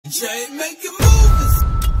Jay making movies.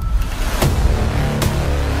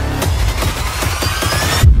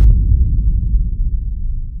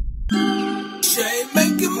 Jay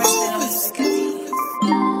making movies.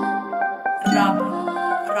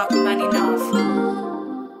 Rock money enough.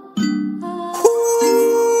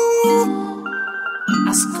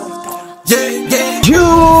 Ascolta.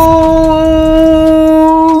 YouTube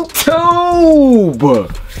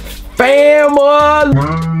family,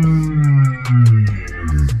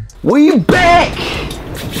 we back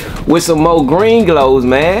with some more green glows,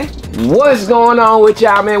 man. What's going on with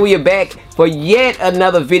y'all, man? We are back for yet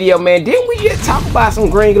another video, man. Didn't we just talk about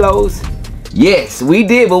some green glows? Yes, we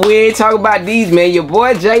did, but we ain't talking about these, man. Your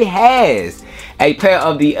boy Jay has a pair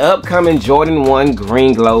of the upcoming Jordan 1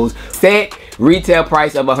 green glows, set retail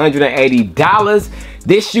price of $180.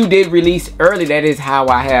 This shoe did release early. That is how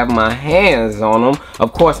I have my hands on them.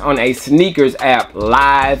 Of course, on a sneakers app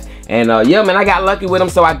live. And yeah, man, I got lucky with them,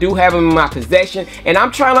 so I do have them in my possession. And I'm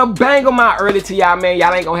trying to bang them out early to y'all, man.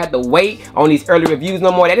 Y'all ain't gonna have to wait on these early reviews no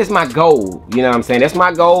more. That is my goal. You know what I'm saying? That's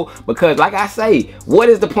my goal, because like I say, what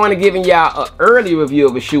is the point of giving y'all an early review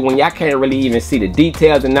of a shoe when y'all can't really even see the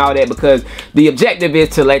details and all that? Because the objective is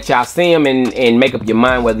to let y'all see them and make up your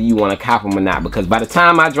mind whether you want to cop them or not. Because by the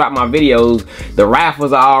time I drop my videos, the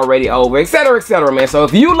raffles are already over, etc., man. So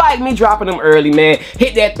if you like me dropping them early, man,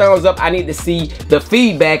 hit that thumbs up. I need to see the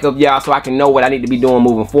feedback of y'all so I can know what I need to be doing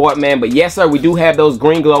moving forward, man. But yes, sir, we do have those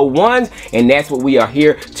green glow ones, and that's what we are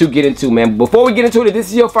here to get into, man. But before we get into it, if this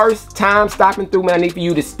is your first time stopping through, man, I need for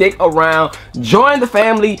you to stick around, join the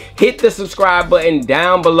family, hit the subscribe button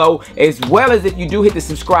down below, as well as if you do hit the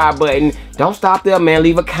subscribe button, don't stop there, man.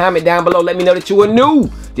 Leave a comment down below. Let me know that you are new.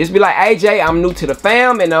 Just be like, hey, Jay, I'm new to the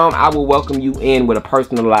fam, and I will welcome you in with a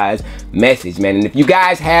personalized message, man. And if you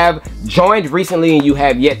guys have joined recently and you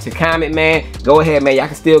have yet to comment, man, go ahead, man. Y'all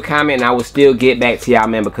can still comment, and I will still get back to y'all,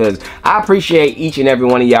 man, because I appreciate each and every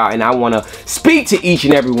one of y'all, and I want to speak to each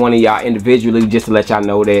and every one of y'all individually just to let y'all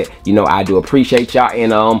know that, you know, I do appreciate y'all,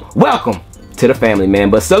 and welcome to the family, man.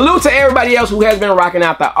 But salute to everybody else who has been rocking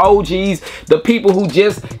out, the OGs, the people who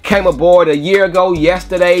just came aboard a year ago,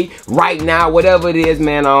 yesterday, right now, whatever it is,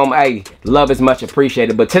 man. Hey, love is much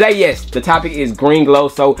appreciated. But today, yes, the topic is green glow,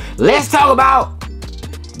 so let's talk about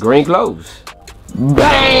green glows.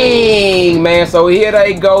 Bang, man. So here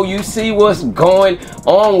they go. You see what's going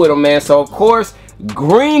on with them, man. So of course,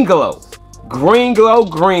 green glow, green glow,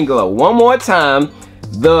 green glow. One more time,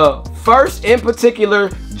 the first in particular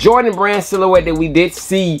Jordan brand silhouette that we did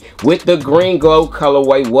see with the green glow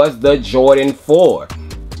colorway was the Jordan 4.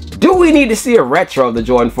 Do we need to see a retro of the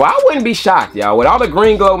Jordan 4? I wouldn't be shocked, y'all. With all the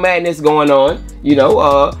green glow madness going on, you know,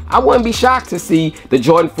 I wouldn't be shocked to see the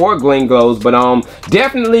Jordan 4 green glows. But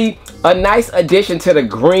definitely a nice addition to the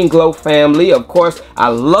green glow family. Of course, I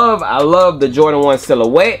love the Jordan 1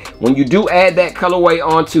 silhouette. When you do add that colorway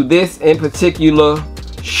onto this in particular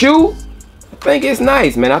shoe, I think it's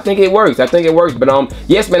nice, man. I think it works. But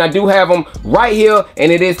yes, man, I do have them right here,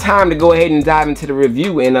 and it is time to go ahead and dive into the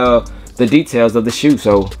review and the details of the shoe.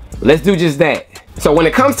 So let's do just that. So when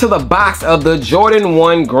it comes to the box of the Jordan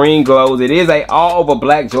 1 green glows, it is a all over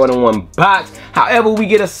black Jordan 1 box. However, we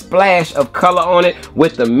get a splash of color on it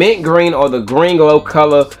with the mint green or the green glow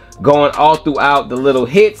color going all throughout the little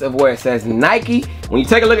hits of where it says Nike. When you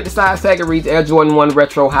take a look at the size tag, it reads Air Jordan 1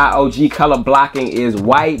 Retro High OG. Color blocking is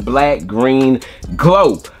white, black, green,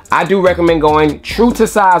 glow. I do recommend going true to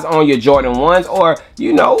size on your Jordan 1s, or,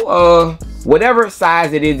 you know, whatever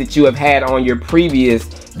size it is that you have had on your previous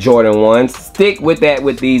Jordan 1s. Stick with that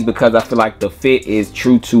with these, because I feel like the fit is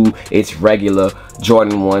true to its regular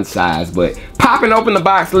Jordan 1 size. But popping open the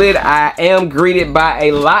box lid, I am greeted by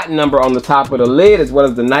a lot number on the top of the lid, as well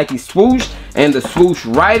as the Nike swoosh and the swoosh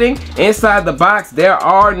writing. Inside the box, there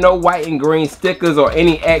are no white and green stickers or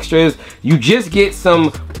any extras. You just get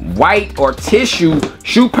some white or tissue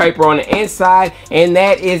shoe paper on the inside, and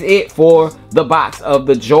that is it for the box of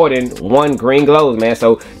the Jordan 1 green glows, man.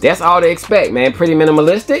 So that's all to expect, man. Pretty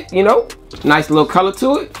minimalistic, you know, nice little color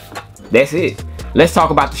to it. That's it. Let's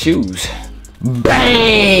talk about the shoes.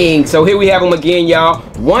 Bang! So here we have them again, y'all.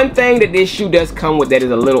 One thing that this shoe does come with that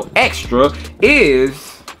is a little extra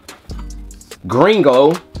is green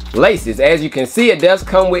glow laces. As you can see, it does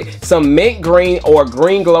come with some mint green or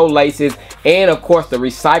green glow laces, and of course the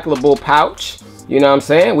recyclable pouch. You know what I'm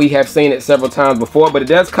saying? We have seen it several times before, but it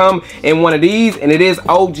does come in one of these, and it is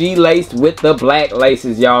OG laced with the black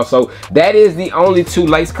laces, y'all. So that is the only two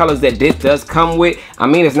lace colors that this does come with. I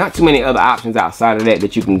mean, there's not too many other options outside of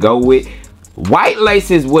that you can go with. White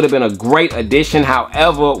laces would have been a great addition.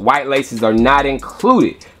 However, white laces are not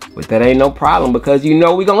included but that ain't no problem because you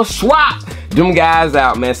know we gonna swap them guys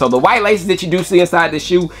out, man. So the white laces that you do see inside the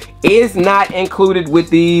shoe is not included with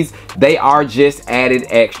these. They are just added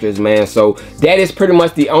extras, man. So that is pretty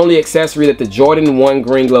much the only accessory that the Jordan 1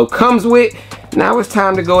 Green Glow comes with. Now it's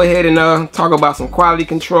time to go ahead and talk about some quality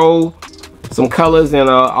control, some colors, and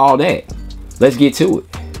all that. Let's get to it.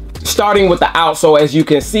 Starting with the outsole, as you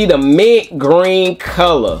can see, the mint green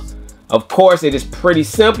color. Of course, it is pretty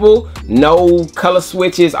simple. No color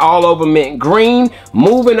switches, all over mint green.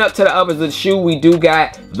 Moving up to the uppers of the shoe, we do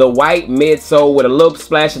got the white midsole with a little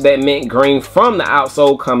splash of that mint green from the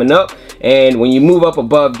outsole coming up. And when you move up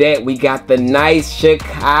above that, we got the nice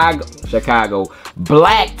Chicago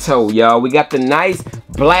black toe, y'all. We got the nice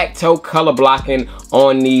black toe color blocking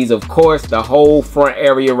on these. Of course, the whole front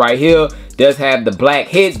area right here does have the black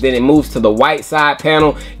hits, then it moves to the white side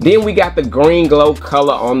panel. Then we got the green glow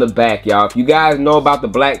color on the back, y'all. If you guys know about the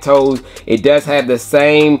black toes, it does have the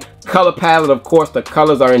same color palette. Of course, the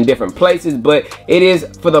colors are in different places, but it is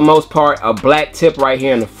for the most part a black tip right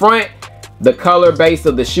here in the front, the color base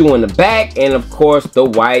of the shoe in the back, and of course the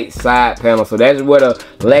white side panel. So that's where the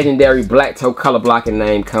legendary black toe color blocking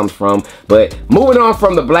name comes from. But moving on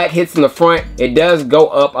from the black hits in the front, it does go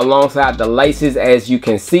up alongside the laces. As you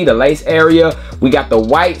can see, the lace area, we got the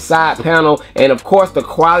white side panel, and of course the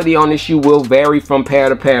quality on this shoe will vary from pair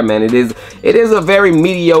to pair, man. It is a very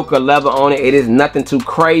mediocre leather on it. It is nothing too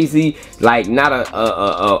crazy, like not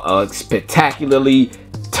a spectacularly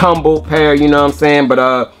tumbled pair, you know what I'm saying?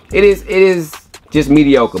 But it is just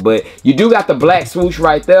mediocre. But you do got the black swoosh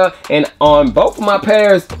right there, and on both of my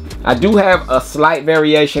pairs I do have a slight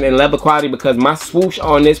variation in leather quality because my swoosh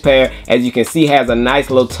on this pair, as you can see, has a nice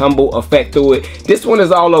little tumble effect to it. This one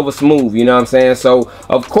is all over smooth, you know what I'm saying? So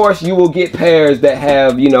of course you will get pairs that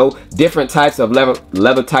have, you know, different types of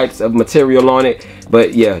leather types of material on it.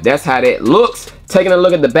 But yeah, that's how that looks. Taking a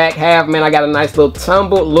look at the back half, man, I got a nice little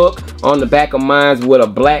tumbled look on the back of mine with a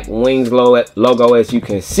black Wings logo, as you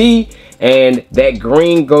can see, and that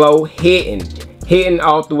green glow hitting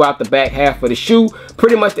all throughout the back half of the shoe.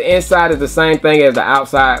 Pretty much the inside is the same thing as the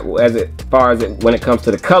outside when it comes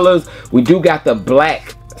to the colors. We do got the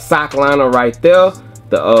black sock liner right there,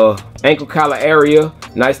 the ankle collar area,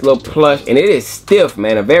 nice little plush, and it is stiff,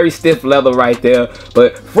 man, a very stiff leather right there.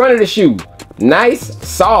 But front of the shoe, nice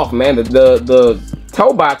soft, man. The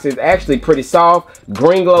toe box is actually pretty soft.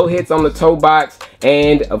 Green glow hits on the toe box,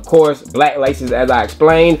 and of course black laces, as I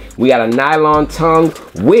explained. We got a nylon tongue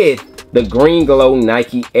with the green glow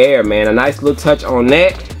Nike Air, man. A nice little touch on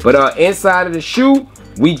that. But inside of the shoe,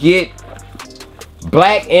 we get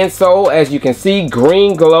black insole, as you can see,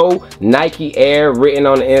 green glow Nike Air written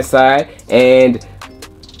on the inside, and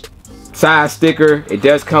side sticker. It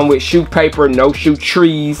does come with shoe paper, no shoe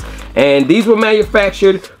trees, and these were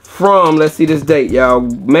manufactured from, let's see this date, y'all,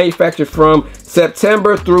 manufactured from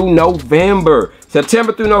September through November.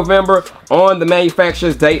 September through November on the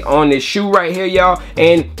manufacturer's date on this shoe right here, y'all.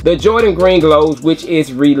 And the Jordan Green Glows, which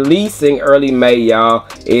is releasing early May, y'all,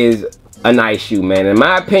 is a nice shoe, man. In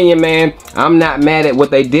my opinion, man, I'm not mad at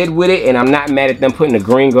what they did with it, and I'm not mad at them putting the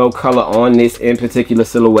green glow color on this in particular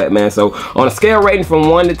silhouette, man. So on a scale rating from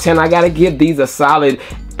 1 to 10, I gotta give these a solid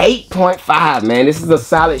 8.5, man. This is a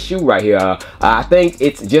solid shoe right here. I think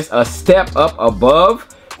it's just a step up above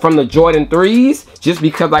from the Jordan 3s, just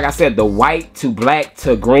because, like I said, the white to black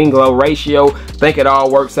to green glow ratio, I think it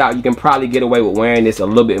all works out. You can probably get away with wearing this a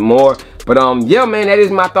little bit more. But yeah, man, that is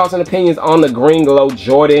my thoughts and opinions on the Green Glow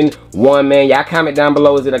Jordan 1, man. Y'all comment down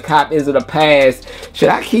below, is it a cop, is it a pass? Should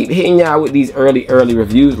I keep hitting y'all with these early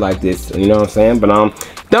reviews like this? You know what I'm saying? But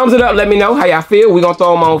thumbs it up, let me know how y'all feel. We're gonna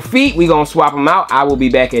throw them on feet, we're gonna swap them out. I will be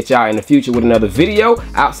back at y'all in the future with another video.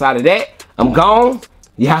 Outside of that, I'm gone.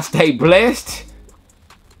 Y'all stay blessed.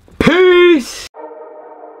 Peace.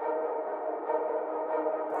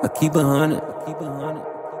 I keep 100.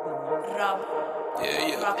 Rob.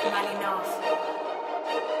 Yeah. Rock Malinoff.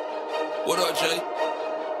 What up, Jay?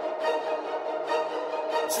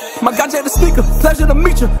 My guy Jay the Sneaker, pleasure to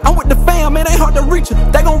meet you. I'm with the fam, it ain't hard to reach you.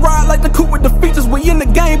 They gon' ride like the coupe with the features. We in the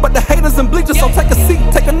game, but the haters and bleachers. So take a seat,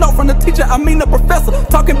 take a note from the teacher, I mean the professor.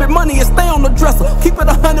 Talking big money and stay on the dresser. Keep it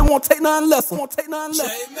 100, won't take nothing less.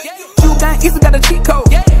 You gang easy, got a cheat code.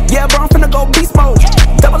 Yeah, bro, I'm finna go beast mode.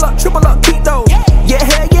 Double up, triple up, keep those. Yeah,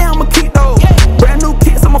 hell yeah, I'ma keep those. Brand new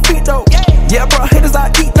kits on my feet though. Yeah, bro, haters, I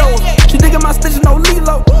eat those. She digging my stitches, no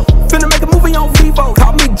Lilo. Finna make a movie on Vivo.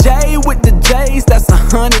 Call me Jay with the J's, that's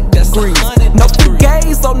 100 degrees. No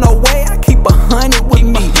fugazi, so no way, I keep 100 with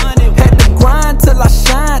me. Had to grind till I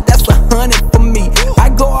shine, that's 100 for me. I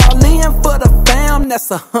go all in for the fam, that's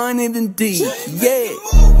 100 indeed. Yeah.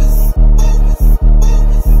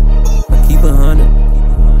 I keep 100.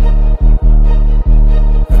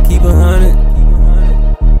 keep 100.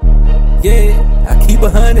 Yeah, I keep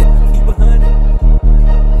 100.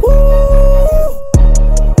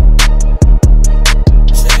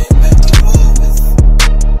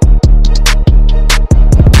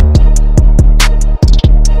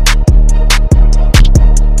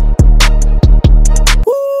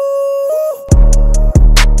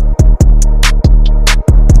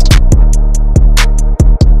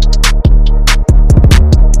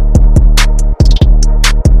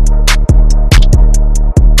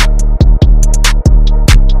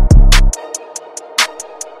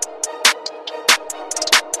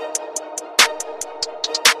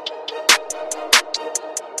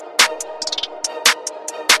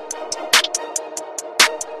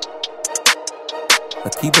 I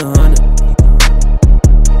keep 100.